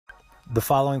The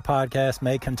following podcast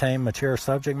may contain mature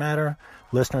subject matter.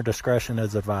 Listener discretion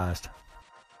is advised.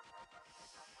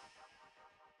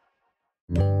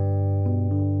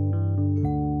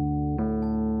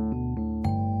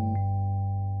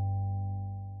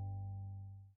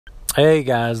 Hey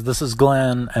guys, this is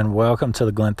Glenn, and welcome to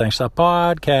the Glenn Thinks Stuff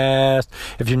podcast.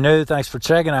 If you're new, thanks for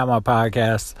checking out my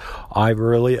podcast. I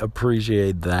really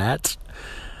appreciate that.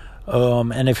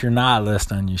 And if you're not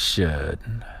listening, you should.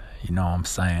 You know what I'm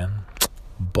saying?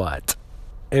 But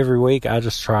every week I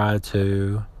just try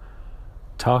to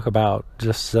talk about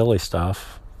just silly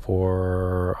stuff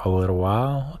for a little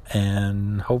while,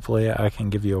 and hopefully I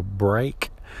can give you a break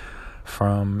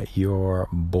from your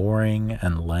boring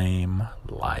and lame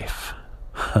life.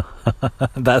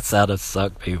 That's how to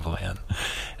suck people in,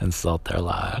 insult their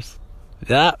lives.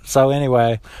 Yeah, so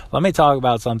anyway, let me talk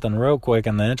about something real quick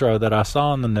in the intro that I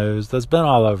saw in the news that's been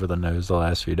all over the news the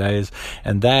last few days,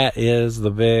 and that is the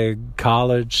big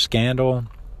college scandal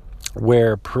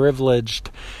where privileged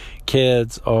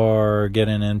kids are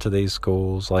getting into these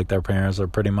schools, like their parents are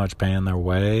pretty much paying their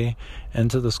way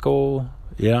into the school,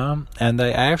 and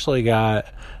they actually got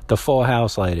the Full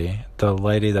House lady, the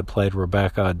lady that played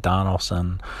Rebecca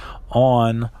Donaldson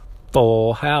on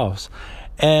Full House.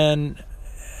 And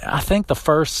I think the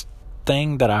first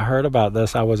thing that I heard about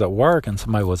this, I was at work and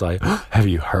somebody was like, have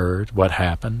you heard what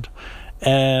happened?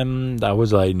 And I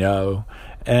was like, no.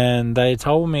 And they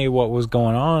told me what was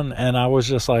going on, and I was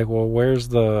just like, well, what's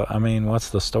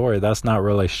the story? That's not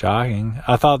really shocking.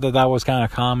 I thought that was kind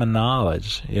of common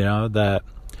knowledge, that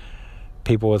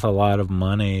people with a lot of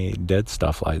money did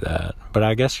stuff like that. But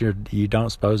I guess you don't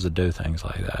supposed to do things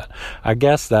like that. I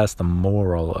guess that's the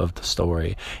moral of the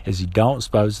story, is you don't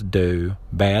supposed to do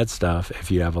bad stuff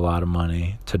if you have a lot of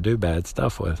money to do bad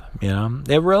stuff with.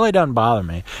 It really doesn't bother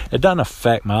me. It doesn't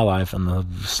affect my life in the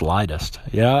slightest.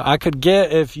 I could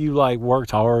get if you worked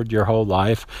hard your whole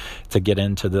life to get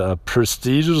into the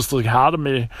prestigious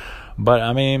academy,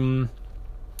 but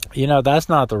that's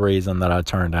not the reason that I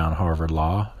turned down Harvard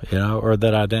Law, or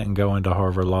that I didn't go into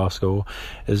Harvard Law School.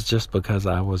 It's just because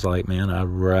I was like, man, I'd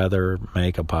rather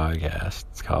make a podcast.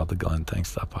 It's called the Glenn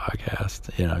Thinks Stuff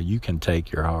podcast. You can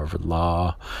take your Harvard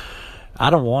Law. I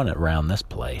don't want it around this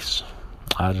place.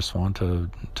 I just want to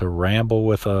ramble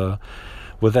with an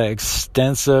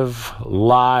extensive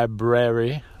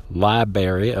library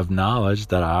of knowledge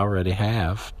that I already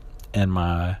have in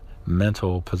my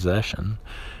mental possession.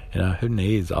 Who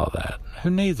needs all that? Who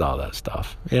needs all that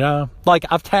stuff?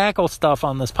 I've tackled stuff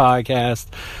on this podcast,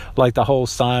 like the whole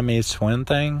Siamese twin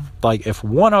thing. Like, if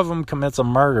one of them commits a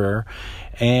murder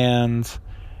and,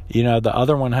 the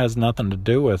other one has nothing to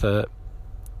do with it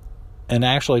and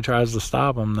actually tries to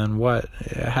stop them, then what?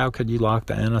 How could you lock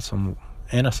the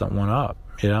innocent one up?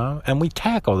 And we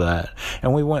tackled that,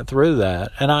 and we went through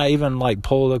that, and I even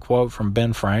pulled a quote from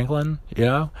Ben Franklin,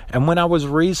 and when I was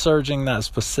researching that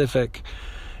specific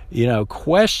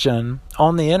question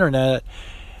on the internet,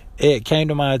 it came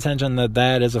to my attention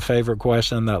that is a favorite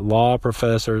question that law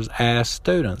professors ask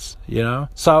students,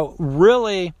 So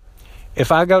really,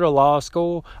 if I go to law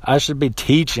school, I should be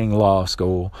teaching law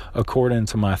school according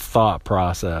to my thought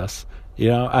process.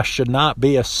 I should not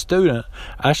be a student.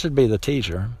 I should be the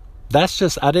teacher.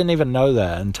 I didn't even know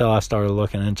that until I started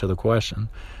looking into the question.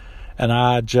 And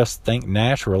I just think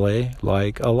naturally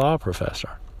like a law professor.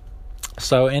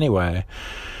 So anyway,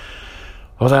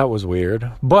 well, that was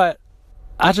weird, but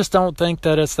I just don't think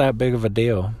that it's that big of a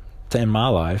deal in my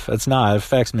life. It's not. It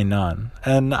affects me none.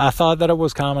 And I thought that it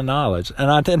was common knowledge, and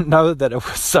I didn't know that it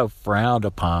was so frowned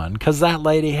upon, because that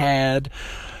lady had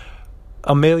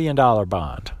 $1 million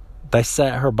bond. They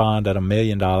set her bond at $1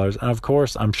 million, and of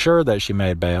course, I'm sure that she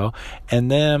made bail.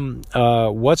 And then,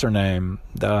 what's her name?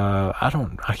 I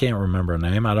can't remember her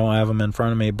name. I don't have them in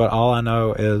front of me, but all I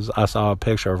know is I saw a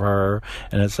picture of her,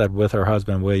 and it said with her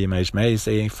husband, William H.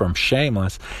 Macy, from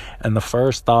Shameless. And the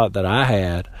first thought that I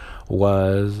had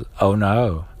was, oh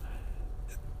no,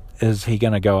 is he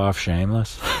going to go off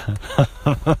Shameless?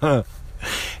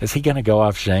 Is he going to go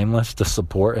off Shameless to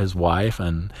support his wife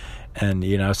and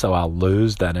so I'll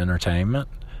lose that entertainment?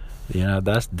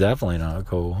 That's definitely not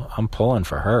cool. I'm pulling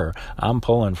for her. I'm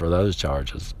pulling for those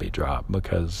charges to be dropped,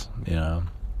 because,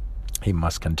 he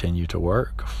must continue to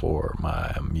work for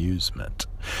my amusement.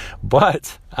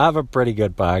 But I have a pretty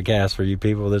good podcast for you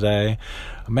people today.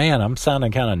 Man, I'm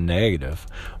sounding kind of negative,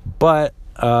 but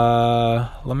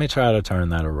let me try to turn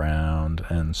that around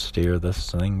and steer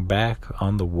this thing back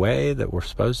on the way that we're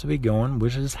supposed to be going,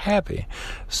 which is happy.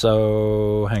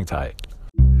 So hang tight.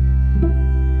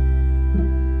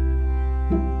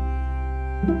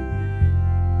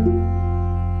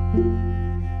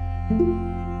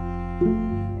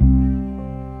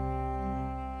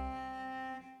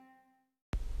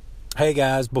 Hey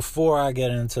guys, before I get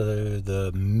into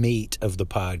the meat of the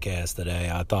podcast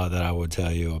today, I thought that I would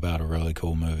tell you about a really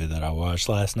cool movie that I watched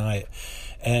last night.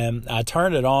 And I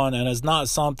turned it on, and it's not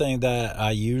something that I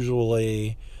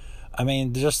usually...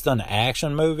 just an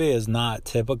action movie is not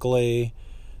typically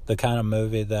the kind of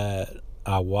movie that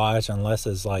I watch unless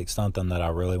it's like something that I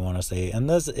really want to see. And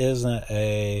this isn't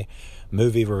a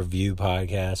movie review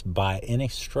podcast by any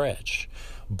stretch.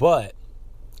 But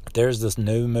there's this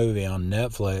new movie on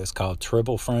Netflix called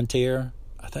Triple Frontier.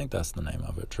 I think that's the name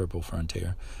of it, Triple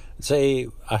Frontier. See,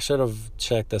 I should have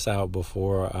checked this out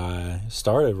before I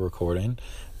started recording.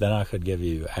 Then I could give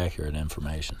you accurate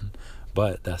information.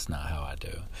 But that's not how I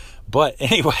do. But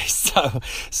anyway, so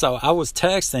I was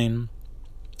texting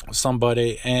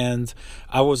somebody, and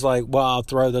I was like, well, I'll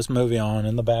throw this movie on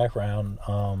in the background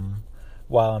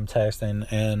while I'm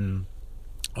texting, and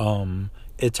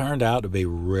it turned out to be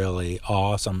really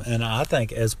awesome. And I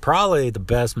think it's probably the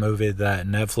best movie that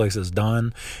Netflix has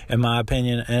done, in my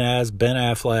opinion. And it has Ben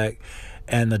Affleck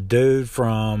and the dude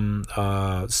from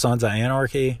Sons of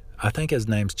Anarchy. I think his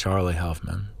name's Charlie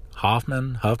Huffman.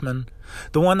 Huffman,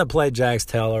 the one that played Jax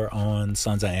Teller on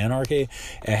Sons of Anarchy.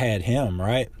 It had him,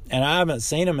 right? And I haven't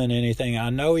seen him in anything. I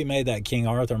know he made that King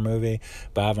Arthur movie,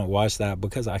 but I haven't watched that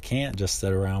because I can't just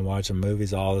sit around watching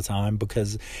movies all the time,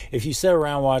 because if you sit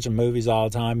around watching movies all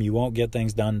the time, you won't get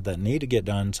things done that need to get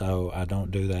done. So I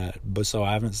don't do that. But so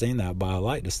I haven't seen that, but I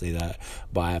like to see that,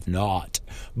 but I have not.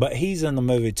 But he's in the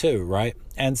movie too, right?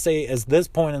 And see, it's this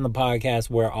point in the podcast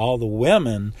where all the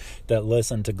women that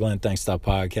listen to Glenn Thinks Stuff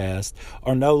podcast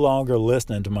are no longer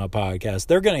listening to my podcast.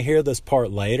 They're going to hear this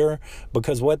part later,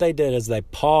 because what they did is they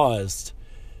paused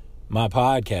my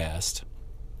podcast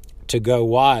to go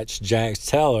watch Jax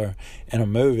Teller in a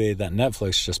movie that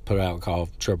Netflix just put out called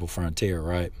Triple Frontier,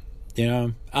 right? You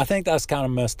know, I think that's kind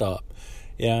of messed up.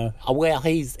 Yeah, well,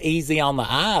 he's easy on the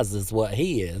eyes is what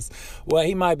he is. Well,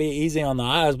 he might be easy on the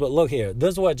eyes, but look here.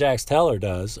 This is what Jax Teller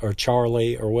does, or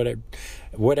Charlie, or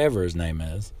whatever his name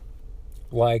is.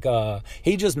 Like,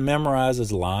 he just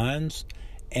memorizes lines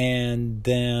and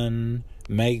then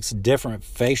makes different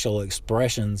facial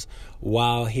expressions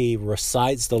while he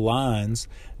recites the lines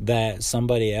that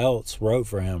somebody else wrote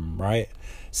for him, right?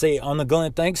 See, on the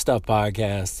Glenn Thinks Stuff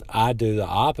podcast, I do the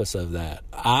opposite of that.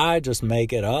 I just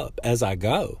make it up as I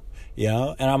go, you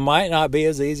know? And I might not be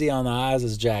as easy on the eyes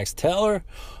as Jax Teller,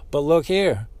 but look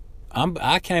here.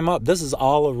 I came up, this is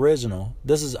all original.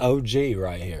 This is OG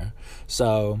right here.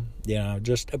 So, you know,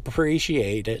 just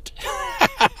appreciate it.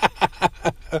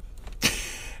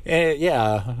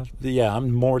 Yeah,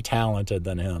 I'm more talented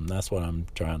than him. That's what I'm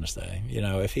trying to say. You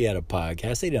know, if he had a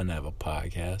podcast, he doesn't have a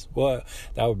podcast. Well,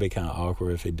 that would be kind of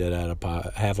awkward if he did have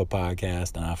a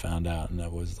podcast and I found out and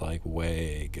it was like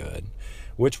way good,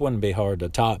 which wouldn't be hard to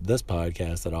top this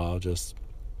podcast at all. Just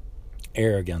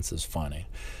arrogance is funny.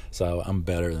 So I'm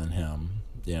better than him.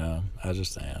 You know, I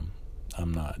just am.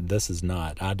 I'm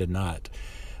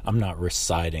not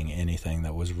reciting anything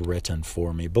that was written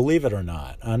for me. Believe it or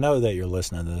not. I know that you're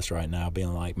listening to this right now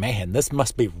being like, man, this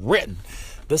must be written.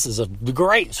 This is a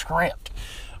great script.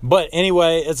 But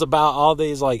anyway, it's about all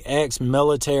these like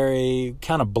ex-military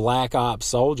kind of black ops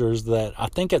soldiers that I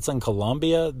think it's in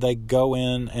Colombia. They go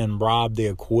in and rob the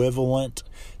equivalent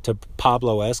to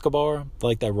Pablo Escobar.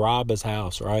 Like they rob his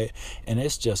house, right? And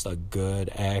it's just a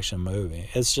good action movie.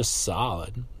 It's just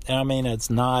solid. And I mean, it's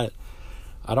not...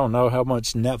 I don't know how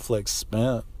much Netflix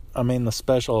spent. I mean, the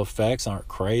special effects aren't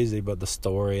crazy, but the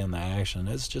story and the action,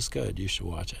 it's just good. You should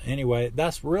watch it. Anyway,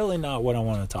 that's really not what I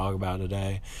want to talk about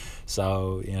today.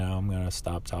 So, you know, I'm going to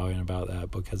stop talking about that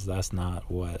because that's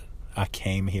not what I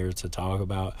came here to talk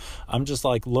about. I'm just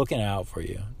like looking out for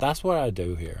you. That's what I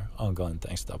do here on Glenn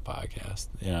Thinks Stuff podcast,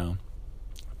 you know.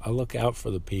 I look out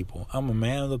for the people. I'm a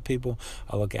man of the people.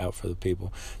 I look out for the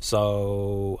people.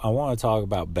 So I want to talk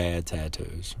about bad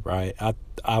tattoos, right?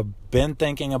 I've been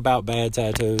thinking about bad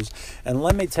tattoos. And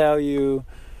let me tell you,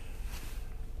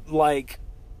 like,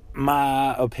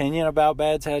 my opinion about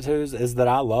bad tattoos is that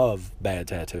I love bad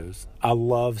tattoos. I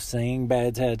love seeing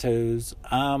bad tattoos.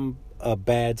 I'm a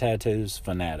bad tattoos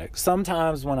fanatic.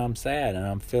 Sometimes when I'm sad and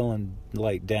I'm feeling,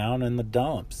 like, down in the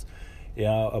dumps, you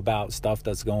know, about stuff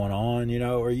that's going on, you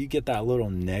know, or you get that little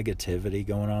negativity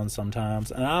going on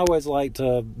sometimes. And I always like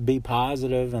to be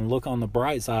positive and look on the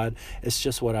bright side. It's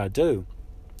just what I do,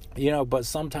 you know, but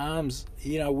sometimes,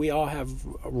 you know, we all have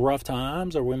rough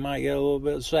times, or we might get a little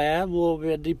bit sad, a little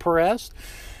bit depressed.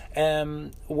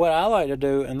 And what I like to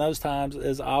do in those times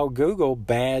is I'll Google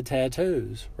bad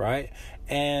tattoos, right?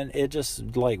 And it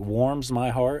just like warms my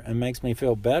heart and makes me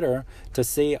feel better to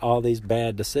see all these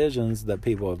bad decisions that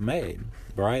people have made,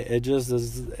 right? It just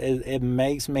is, it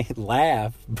makes me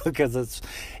laugh because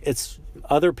it's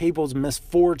other people's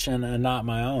misfortune and not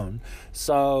my own.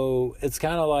 So it's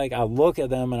kind of like I look at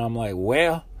them and I'm like,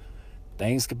 well,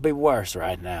 things could be worse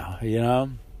right now, you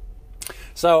know?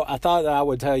 So I thought that I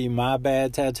would tell you my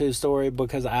bad tattoo story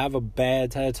because I have a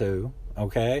bad tattoo,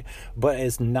 okay? But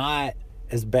it's not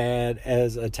as bad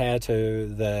as a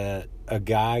tattoo that a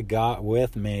guy got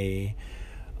with me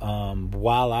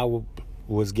while I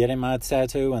was getting my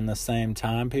tattoo in the same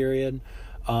time period.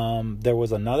 There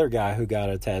was another guy who got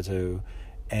a tattoo,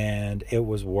 and it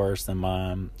was worse than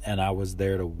mine, and I was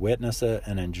there to witness it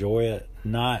and enjoy it,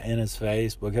 not in his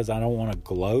face, because I don't want to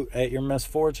gloat at your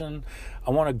misfortune.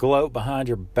 I want to gloat behind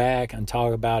your back and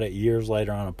talk about it years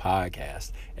later on a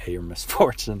podcast at your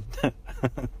misfortune.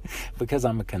 Because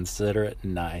I'm a considerate,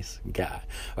 nice guy.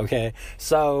 Okay,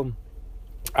 so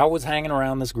I was hanging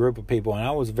around this group of people, and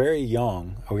I was very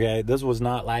young. Okay, this was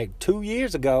not like 2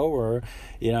 years ago or,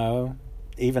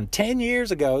 even 10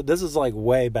 years ago. This is like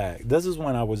way back. This is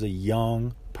when I was a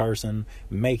young person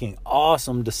making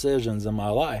awesome decisions in my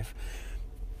life.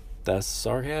 That's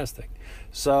sarcastic.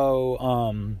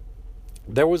 So,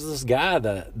 there was this guy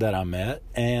that I met,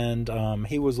 and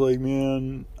he was like,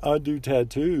 man, I do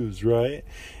tattoos, right?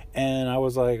 And I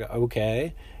was like,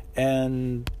 okay.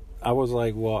 And I was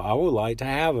like, well, I would like to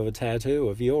have a tattoo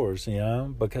of yours,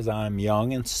 because I'm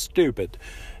young and stupid.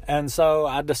 And so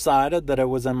I decided that it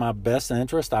was in my best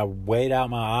interest. I weighed out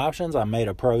my options. I made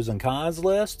a pros and cons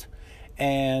list.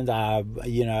 And I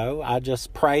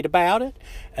just prayed about it,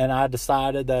 and I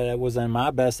decided that it was in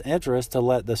my best interest to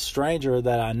let the stranger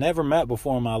that I never met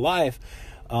before in my life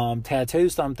tattoo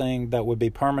something that would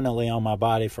be permanently on my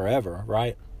body forever,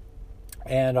 right?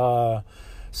 And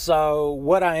so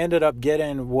what I ended up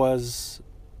getting was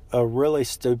a really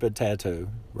stupid tattoo,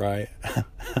 right?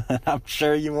 I'm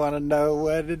sure you want to know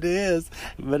what it is,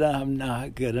 but I'm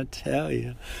not going to tell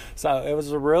you. So it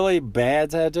was a really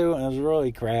bad tattoo, and it was a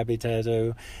really crappy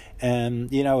tattoo. And,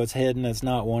 it's hidden. It's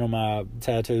not one of my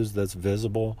tattoos that's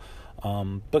visible.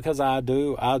 Because I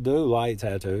do like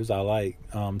tattoos. I like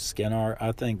skin art.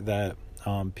 I think that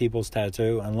people's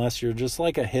tattoo, unless you're just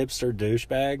like a hipster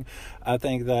douchebag, I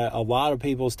think that a lot of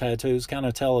people's tattoos kind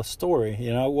of tell a story.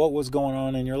 What was going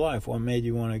on in your life? What made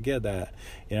you want to get that?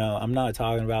 I'm not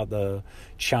talking about the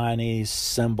Chinese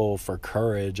symbol for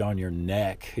courage on your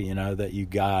neck, that you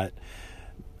got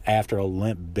after a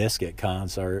Limp Bizkit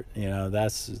concert.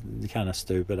 That's kind of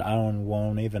stupid. I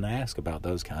won't even ask about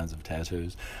those kinds of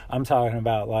tattoos. I'm talking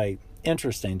about like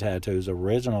interesting tattoos,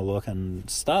 original looking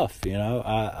stuff.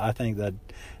 I think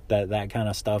that kind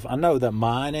of stuff, I know that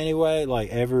mine anyway, like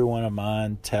every one of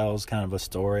mine tells kind of a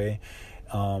story.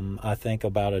 I think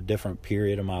about a different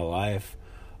period of my life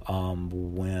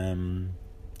when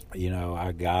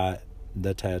I got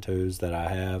the tattoos that I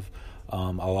have. A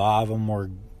lot of them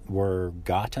were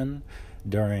gotten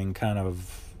during kind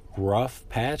of rough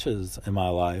patches in my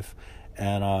life,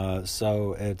 and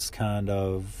so it kind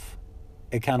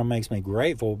of makes me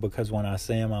grateful, because when I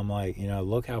see them, I'm like,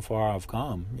 look how far I've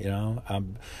come.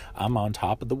 I'm on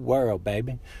top of the world,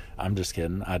 baby. I'm just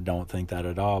kidding. I don't think that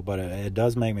at all, but it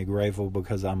does make me grateful,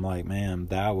 because I'm like, man,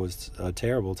 that was a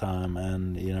terrible time,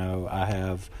 and I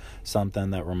have something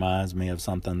that reminds me of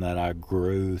something that I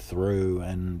grew through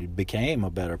and became a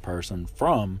better person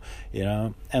from.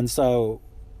 And so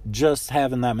just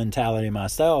having that mentality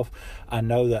myself, I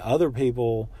know that other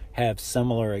people have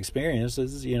similar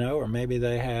experiences, or maybe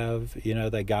they have,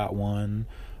 they got one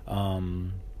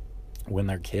when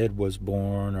their kid was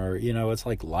born, or, it's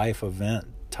like life event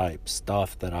type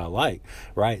stuff that I like,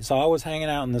 right? So I was hanging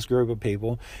out in this group of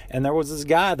people, and there was this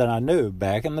guy that I knew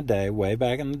back in the day, way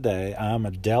back in the day. I'm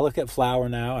a delicate flower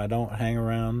now. I don't hang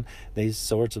around these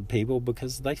sorts of people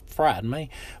because they frighten me.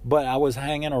 But I was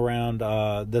hanging around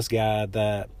this guy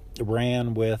that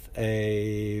ran with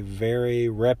a very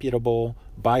reputable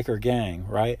biker gang,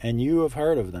 right? And you have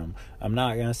heard of them. I'm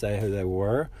not going to say who they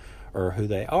were or who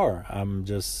they are. I'm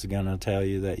just going to tell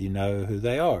you that you know who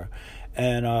they are.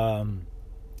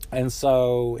 And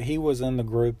so he was in the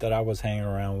group that I was hanging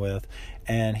around with,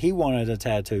 and he wanted a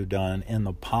tattoo done in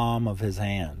the palm of his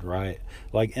hand, right?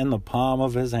 Like in the palm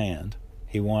of his hand.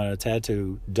 He wanted a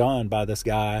tattoo done by this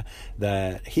guy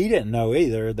that he didn't know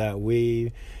either, that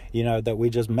we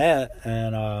just met.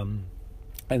 And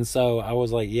so I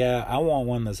was like, yeah, I want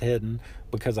one that's hidden,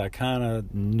 because I kind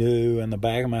of knew in the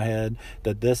back of my head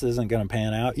that this isn't going to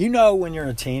pan out. You know, when you're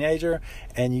a teenager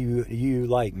and you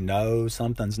like know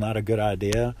something's not a good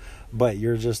idea, but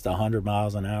you're just 100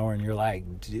 miles an hour and you're like,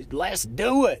 let's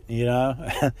do it, you know?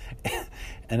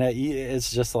 And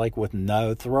it's just like with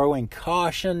throwing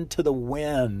caution to the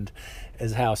wind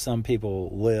is how some people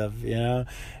live, you know?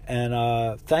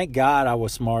 And thank God I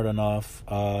was smart enough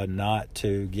not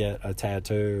to get a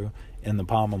tattoo in the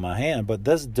palm of my hand. But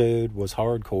this dude was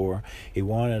hardcore. He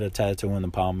wanted a tattoo in the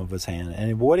palm of his hand.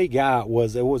 And what he got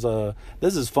was,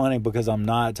 this is funny because I'm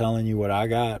not telling you what I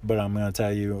got, but I'm going to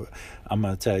tell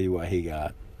you what he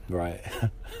got. Right.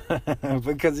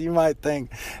 Because you might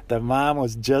think that mine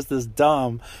was just as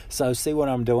dumb. So see what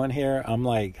I'm doing here?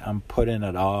 I'm putting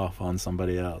it off on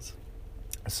somebody else.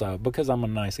 So, because I'm a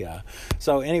nice guy.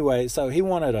 So anyway, he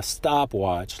wanted a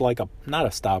stopwatch, not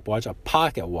a stopwatch, a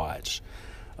pocket watch.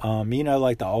 You know,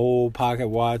 like the old pocket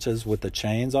watches with the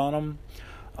chains on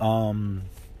them.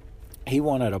 He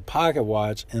wanted a pocket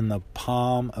watch in the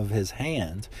palm of his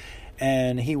hand.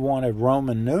 And he wanted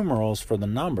Roman numerals for the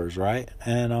numbers, right?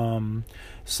 And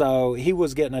so he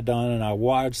was getting it done, and I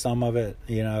watched some of it,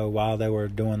 you know, while they were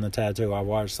doing the tattoo. I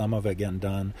watched some of it getting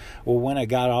done. Well, when it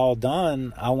got all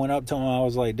done, I went up to him. I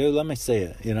was like, dude, let me see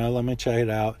it. You know, let me check it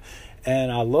out.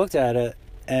 And I looked at it,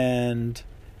 and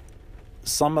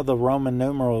some of the Roman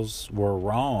numerals were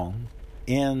wrong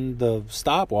in the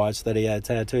stopwatch that he had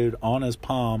tattooed on his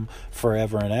palm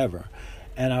forever and ever.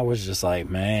 And I was just like,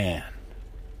 man.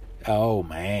 Oh,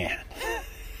 man.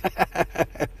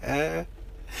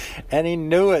 And he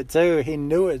knew it,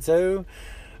 too.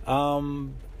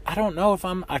 I don't know if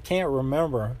I can't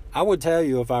remember. I would tell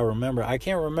you if I remember. I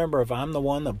can't remember if I'm the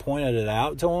one that pointed it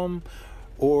out to him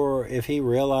or if he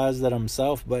realized it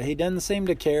himself, but he didn't seem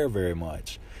to care very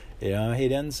much. You know, he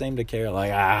didn't seem to care,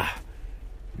 like,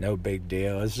 no big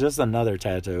deal. It's just another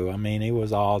tattoo. I mean, he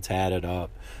was all tatted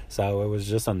up, so it was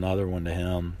just another one to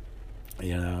him,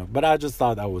 you know. But I just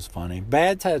thought that was funny.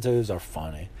 Bad tattoos are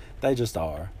funny. They just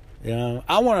are, you know.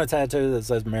 I want a tattoo that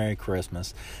says Merry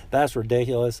Christmas. That's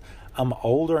ridiculous. I'm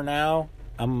older now.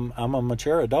 I'm a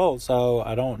mature adult, so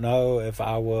I don't know if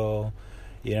I will,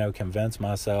 you know, convince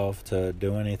myself to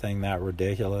do anything that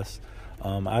ridiculous.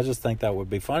 I just think that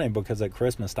would be funny because at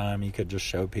Christmas time you could just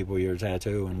show people your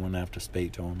tattoo and wouldn't have to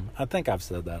speak to them. I think I've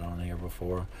said that on here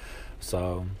before.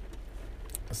 So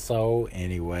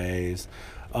anyways,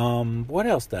 what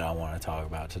else did I want to talk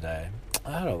about today?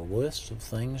 I had a list of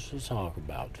things to talk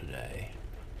about today.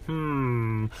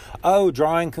 Drawing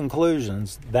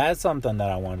conclusions. That's something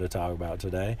that I wanted to talk about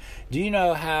today. Do you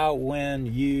know how when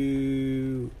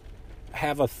you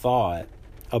have a thought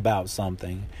about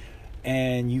something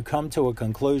and you come to a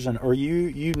conclusion, or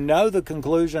you know the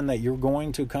conclusion that you're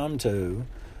going to come to,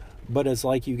 but it's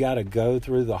like you got to go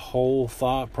through the whole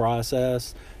thought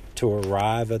process to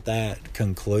arrive at that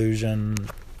conclusion,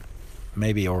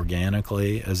 maybe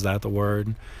organically, is that the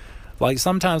word? Like,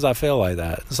 sometimes I feel like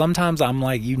that. Sometimes I'm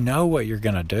like, you know what you're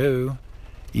going to do.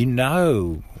 You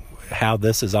know how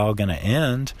this is all going to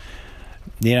end,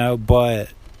 you know, but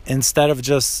instead of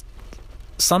just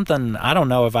something, I don't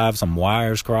know if I have some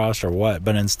wires crossed or what,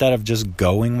 but instead of just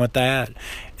going with that,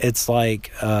 it's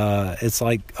like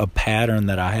a pattern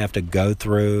that I have to go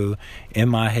through in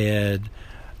my head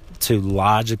to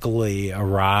logically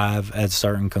arrive at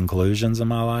certain conclusions in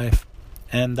my life.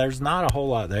 And there's not a whole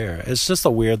lot there. It's just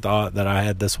a weird thought that I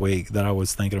had this week that I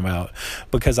was thinking about,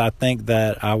 because I think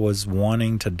that I was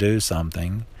wanting to do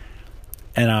something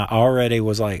and I already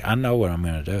was like, I know what I'm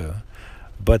going to do.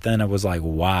 But then it was like,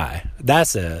 why?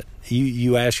 That's it.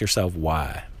 You ask yourself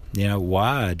why. You know,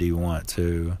 why do you want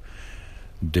to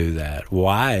do that?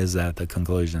 Why is that the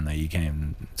conclusion that you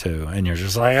came to? And you're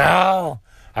just like, oh,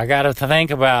 I got to think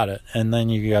about it. And then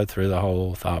you go through the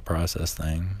whole thought process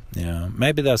thing. You know,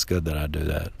 maybe that's good that I do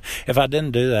that. If I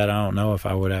didn't do that, I don't know if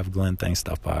I would have Glenn Thinks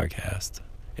Stuff podcast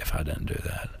if I didn't do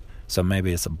that. So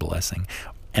maybe it's a blessing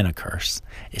and a curse.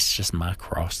 It's just my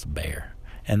cross to bear.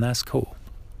 And that's cool.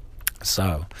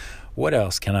 So, what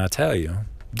else can I tell you?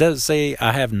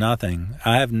 I have nothing.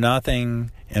 I have nothing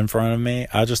in front of me.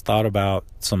 I just thought about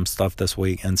some stuff this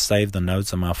week and saved the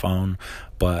notes on my phone,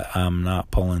 but I'm not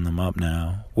pulling them up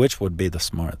now, which would be the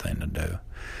smart thing to do.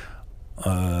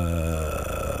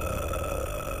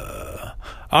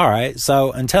 All right,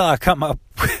 so until I come up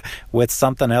with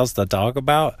something else to talk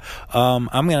about, I'm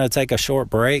going to take a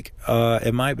short break.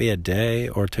 It might be a day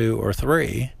or two or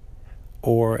three,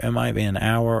 or it might be an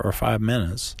hour or 5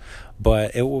 minutes,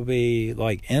 but it will be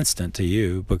like instant to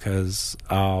you because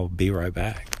I'll be right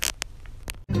back.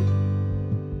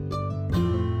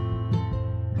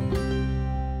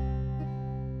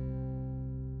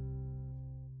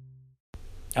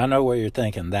 I know what you're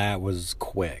thinking. That was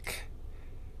quick.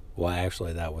 Well,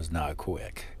 actually, that was not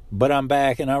quick. But I'm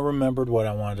back, and I remembered what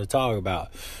I wanted to talk about.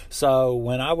 So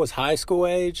when I was high school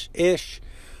age-ish,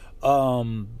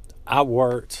 I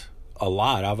worked a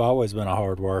lot. I've always been a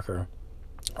hard worker.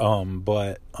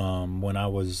 But when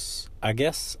I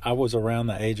guess I was around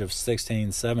the age of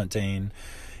 16, 17,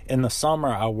 in the summer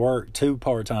I worked 2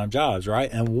 part-time jobs, right?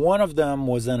 And one of them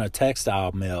was in a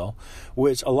textile mill,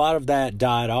 which a lot of that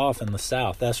died off in the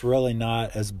South. That's really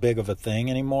not as big of a thing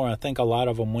anymore. I think a lot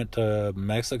of them went to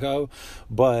Mexico,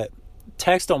 but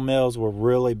textile mills were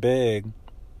really big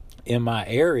in my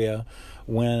area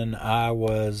when I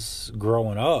was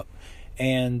growing up.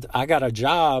 And I got a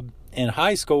job in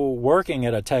high school working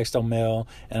at a textile mill,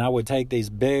 and I would take these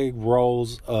big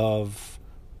rolls of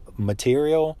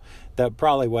material that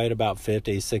probably weighed about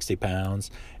 50, 60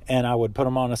 pounds, and I would put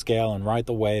them on a scale and write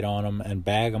the weight on them and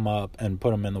bag them up and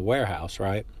put them in the warehouse,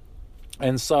 right?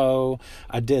 And so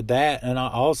I did that, and I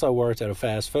also worked at a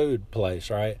fast food place,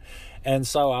 right? And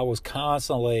so I was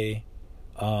constantly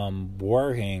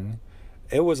working.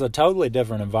 It was a totally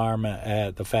different environment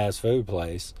at the fast food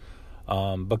place,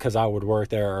 because I would work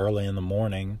there early in the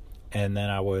morning, and then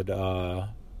I would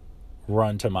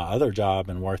run to my other job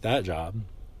and work that job.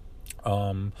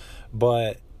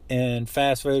 But in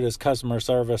fast food, it's customer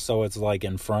service, so it's like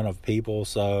in front of people.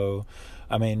 So,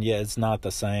 I mean, yeah, it's not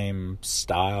the same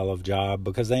style of job,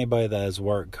 because anybody that has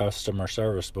worked customer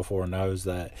service before knows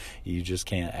that you just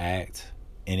can't act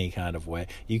any kind of way.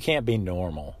 You can't be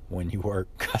normal when you work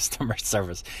customer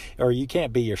service, or you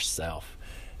can't be yourself,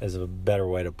 is a better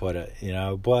way to put it, you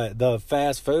know. But the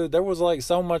fast food, there was like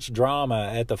so much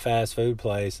drama at the fast food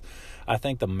place. I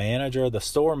think the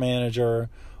store manager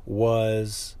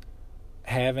was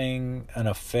having an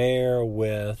affair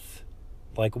with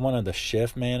like one of the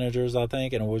shift managers, I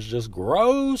think, and it was just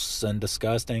gross and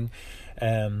disgusting.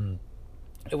 And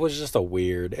it was just a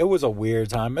weird time. It was a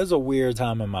weird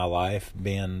time in my life.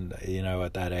 Being, you know,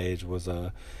 at that age was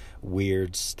a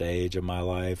weird stage of my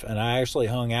life. And I actually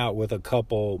hung out with a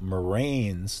couple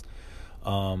Marines,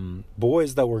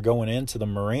 boys that were going into the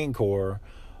Marine Corps,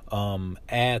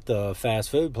 at the fast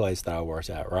food place that I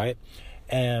worked at, right?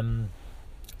 And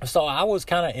so I was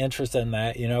kind of interested in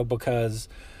that, you know, because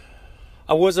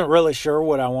I wasn't really sure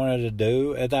what I wanted to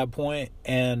do at that point.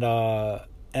 And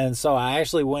so I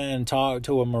actually went and talked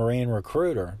to a Marine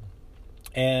recruiter.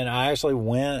 And I actually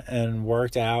went and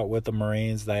worked out with the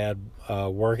Marines. They had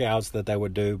workouts that they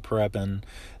would do, prepping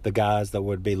the guys that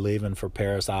would be leaving for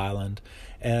Parris Island.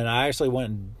 And I actually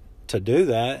went to do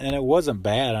that, and it wasn't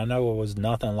bad. I know it was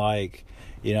nothing like,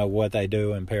 you know, what they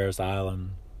do in Parris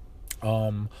Island.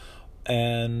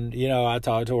 And, you know, I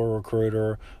talked to a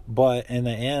recruiter, but in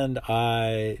the end,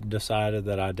 I decided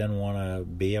that I didn't want to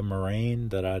be a Marine,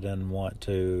 that I didn't want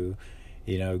to,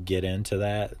 you know, get into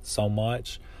that so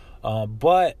much.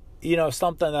 But, you know,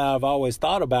 something that I've always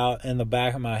thought about in the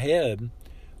back of my head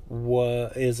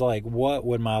is like, what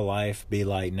would my life be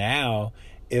like now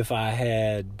if I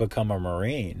had become a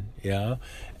Marine, you know?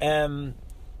 And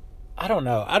I don't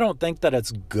know. I don't think that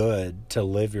it's good to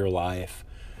live your life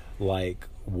like,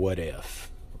 what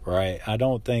if, right? I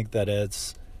don't think that I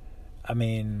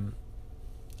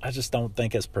just don't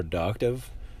think it's productive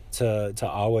to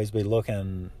always be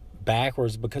looking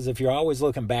backwards, because if you're always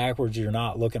looking backwards, you're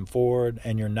not looking forward,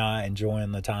 and you're not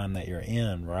enjoying the time that you're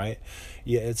in, right?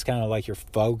 Yeah, it's kind of like you're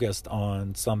focused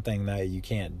on something that you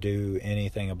can't do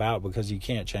anything about, because you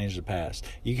can't change the past.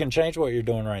 You can change what you're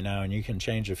doing right now, and you can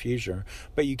change the future,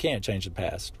 but you can't change the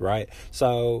past, right?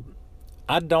 So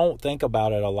I don't think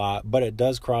about it a lot, but it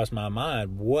does cross my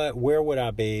mind. Where would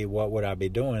I be? What would I be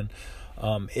doing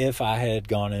if I had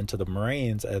gone into the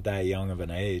Marines at that young of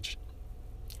an age?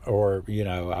 Or, you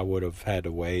know, I would have had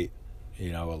to wait,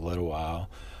 you know, a little while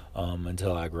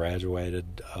until I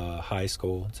graduated high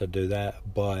school to do that.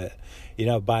 But, you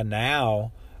know, by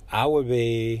now, I would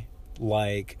be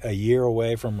like a year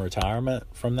away from retirement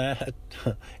from that.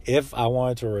 If I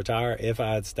wanted to retire, if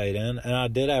I had stayed in. And I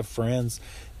did have friends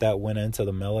that went into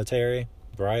the military,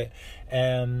 right?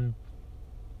 And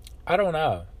I don't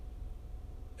know.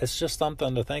 It's just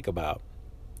something to think about.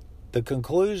 The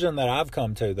conclusion that I've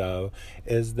come to, though,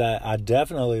 is that I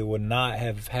definitely would not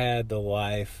have had the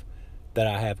life that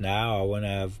I have now. I wouldn't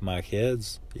have my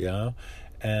kids, you know?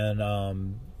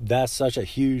 And that's such a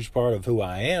huge part of who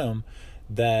I am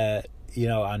that, you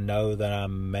know, I know that I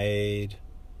made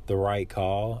the right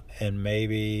call. And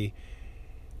maybe,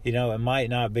 you know, it might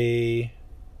not be,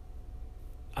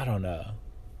 I don't know.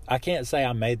 I can't say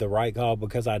I made the right call,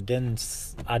 because I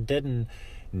didn't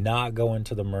not go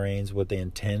into the Marines with the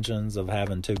intentions of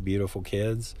having 2 beautiful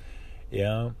kids, you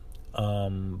know?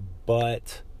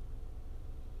 But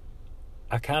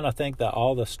I kind of think that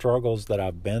all the struggles that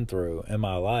I've been through in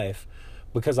my life,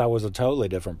 because I was a totally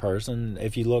different person.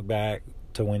 If you look back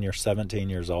to when you're 17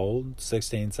 years old,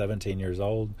 16, 17 years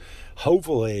old,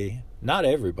 hopefully, not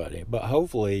everybody, but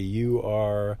hopefully you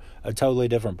are a totally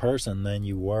different person than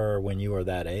you were when you were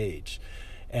that age.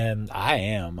 And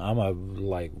I'm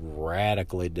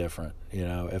radically different.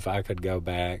 If I could go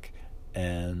back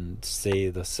and see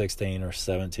the 16 or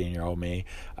 17-year-old me,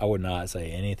 I would not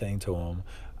say anything to him.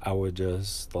 I would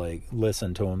just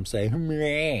listen to him say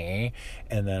meh,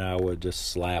 and then I would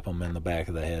just slap him in the back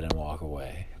of the head and walk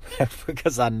away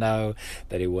because I know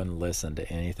that he wouldn't listen to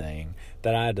anything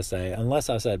that I had to say unless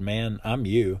I said, man, I'm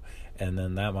you, and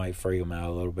then that might freak him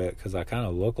out a little bit because I kind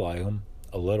of look like him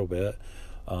a little bit,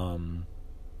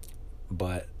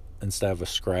 but instead of a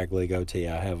scraggly goatee,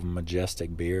 I have a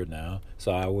majestic beard now,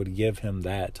 so I would give him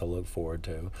that to look forward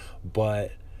to.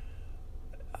 But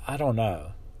I don't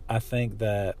know. I think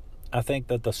that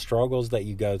the struggles that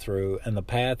you go through and the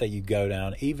path that you go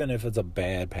down, even if it's a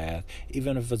bad path,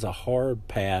 even if it's a hard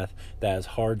path that has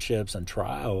hardships and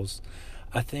trials,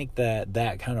 I think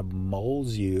that kind of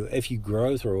molds you if you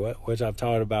grow through it, which I've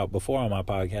talked about before on my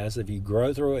podcast. If you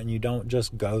grow through it and you don't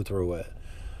just go through it,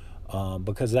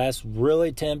 because that's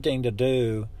really tempting to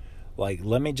do.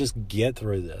 Let me just get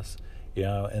through this,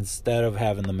 instead of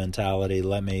having the mentality,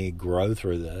 let me grow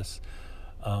through this.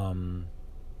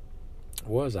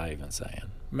 What was I even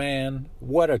saying? Man,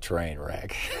 what a train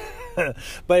wreck.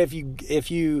 But if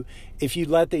you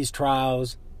let these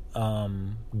trials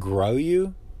grow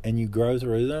you and you grow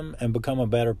through them and become a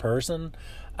better person,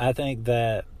 I think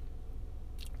that,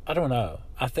 I don't know,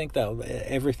 I think that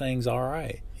everything's all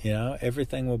right.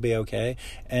 Everything will be okay.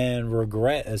 And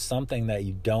regret is something that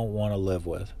you don't want to live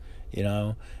with,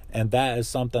 and that is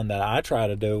something that I try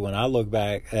to do when I look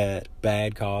back at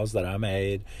bad calls that I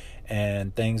made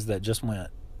and things that just went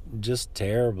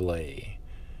terribly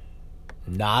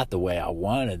not the way I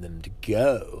wanted them to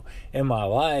go in my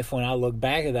life. When I look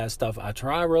back at that stuff, I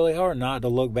try really hard not to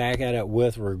look back at it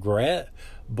with regret,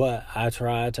 but I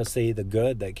try to see the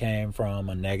good that came from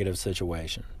a negative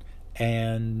situation.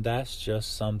 And that's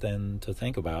just something to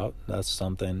think about. That's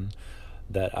something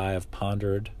that I have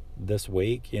pondered this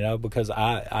week, because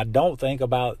I don't think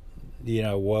about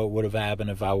what would have happened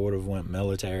if I would have went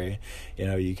military.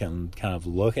 You can kind of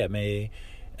look at me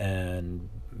and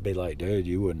be like, dude,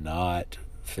 you would not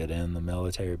fit in the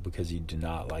military because you do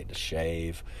not like to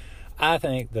shave. I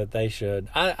think that they should.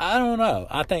 I don't know.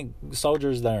 I think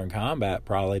soldiers that are in combat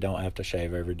probably don't have to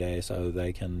shave every day so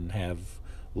they can have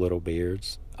little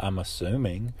beards, I'm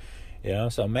assuming.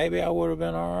 So maybe I would have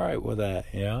been all right with that,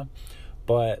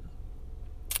 But,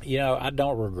 I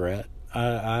don't regret.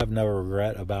 I have no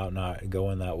regret about not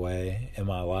going that way in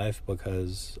my life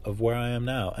because of where I am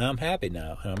now. And I'm happy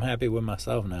now. And I'm happy with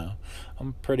myself now. I'm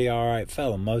a pretty alright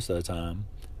fella most of the time.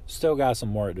 Still got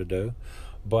some work to do.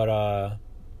 But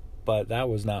that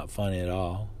was not funny at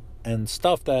all. And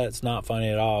stuff that's not funny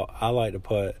at all, I like to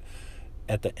put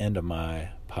at the end of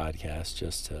my podcast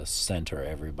just to center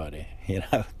everybody.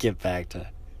 Get back to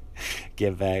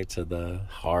the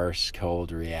harsh,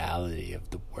 cold reality of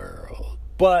the world.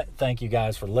 But thank you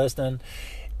guys for listening.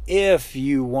 If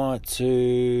you want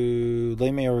to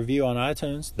leave me a review on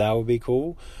iTunes, that would be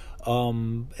cool.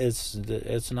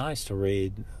 It's nice to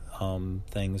read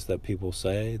things that people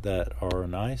say that are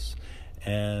nice,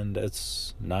 and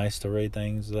it's nice to read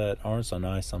things that aren't so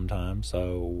nice sometimes.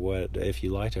 So if you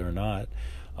liked it or not,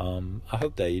 I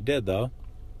hope that you did, though.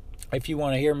 If you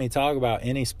want to hear me talk about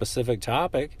any specific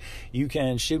topic, you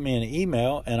can shoot me an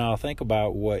email and I'll think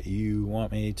about what you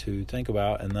want me to think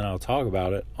about, and then I'll talk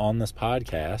about it on this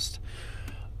podcast.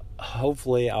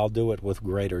 Hopefully I'll do it with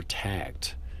greater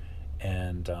tact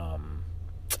and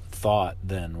thought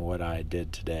than what I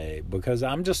did today, because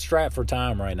I'm just strapped for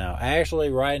time right now. Actually,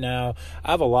 right now,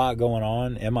 I have a lot going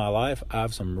on in my life. I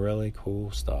have some really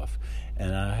cool stuff,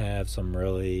 and I have some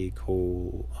really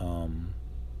cool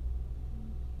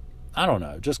I don't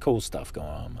know, just cool stuff going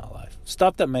on in my life.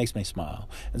 Stuff that makes me smile.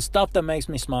 And stuff that makes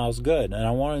me smile is good. And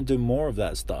I want to do more of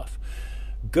that stuff.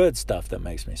 Good stuff that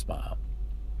makes me smile.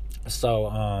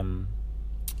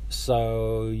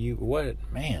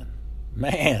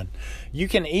 Man, you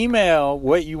can email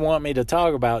what you want me to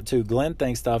talk about to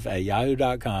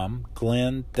glennthinkstuff@yahoo.com,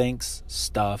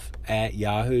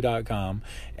 glennthinkstuff@yahoo.com,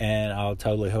 and I'll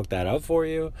totally hook that up for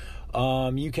you.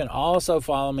 You can also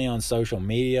follow me on social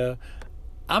media.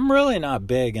 I'm really not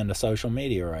big into social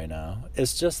media right now.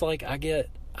 It's just like I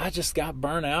just got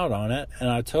burnt out on it, and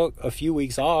I took a few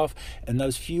weeks off, and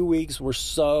those few weeks were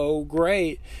so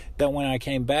great that when I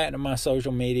came back to my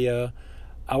social media,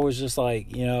 I was just like,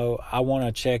 I want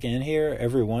to check in here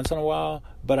every once in a while,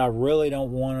 but I really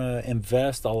don't want to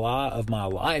invest a lot of my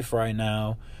life right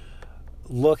now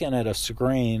looking at a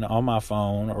screen on my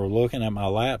phone or looking at my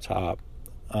laptop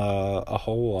a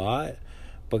whole lot,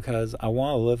 because I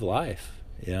want to live life,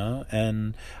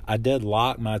 and I did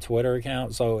lock my Twitter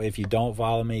account, so if you don't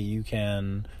follow me, you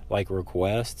can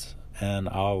request, and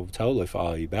I'll totally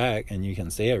follow you back, and you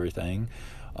can see everything.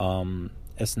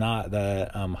 It's not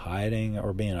that I'm hiding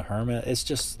or being a hermit. It's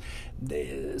just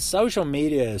social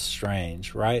media is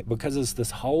strange, right? Because it's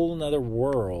this whole nother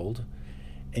world,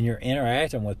 and you're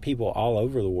interacting with people all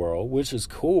over the world, which is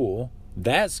cool.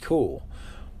 That's cool.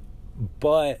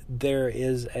 But there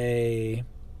is a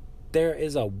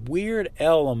weird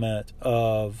element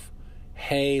of,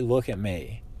 hey, look at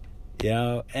me,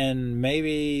 and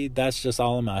maybe that's just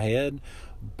all in my head,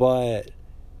 but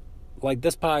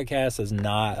this podcast is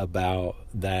not about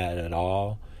that at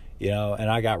all, and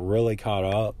I got really caught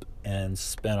up and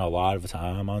spent a lot of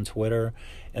time on Twitter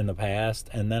in the past,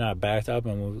 and then I backed up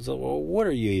and was like, well, what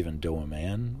are you even doing,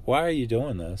 man? Why are you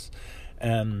doing this?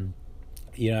 And,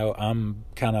 I'm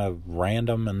kind of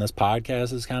random, and this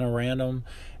podcast is kind of random,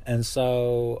 and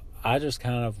so I just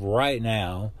kind of right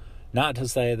now, not to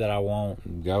say that I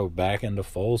won't go back into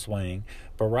full swing,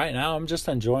 but right now I'm just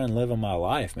enjoying living my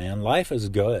life, man. Life is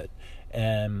good,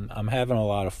 and I'm having a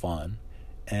lot of fun,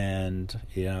 and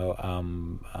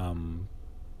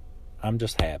I'm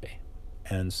just happy.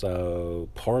 And so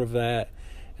part of that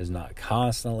is not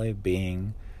constantly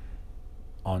being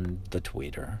on the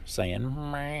Twitter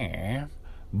saying meh,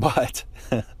 but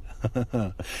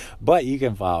but you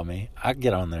can follow me. I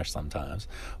get on there sometimes.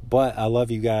 But I love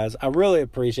you guys. I really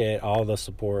appreciate all the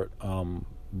support and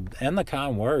the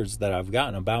kind words that I've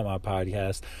gotten about my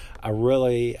podcast. I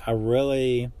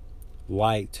really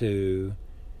like to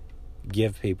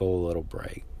give people a little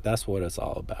break. That's what it's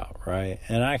all about, right?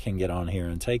 And I can get on here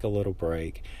and take a little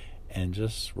break and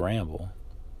just ramble.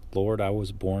 Lord, I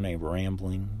was born a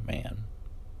rambling man.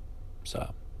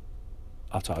 So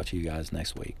I'll talk to you guys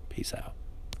next week. Peace out.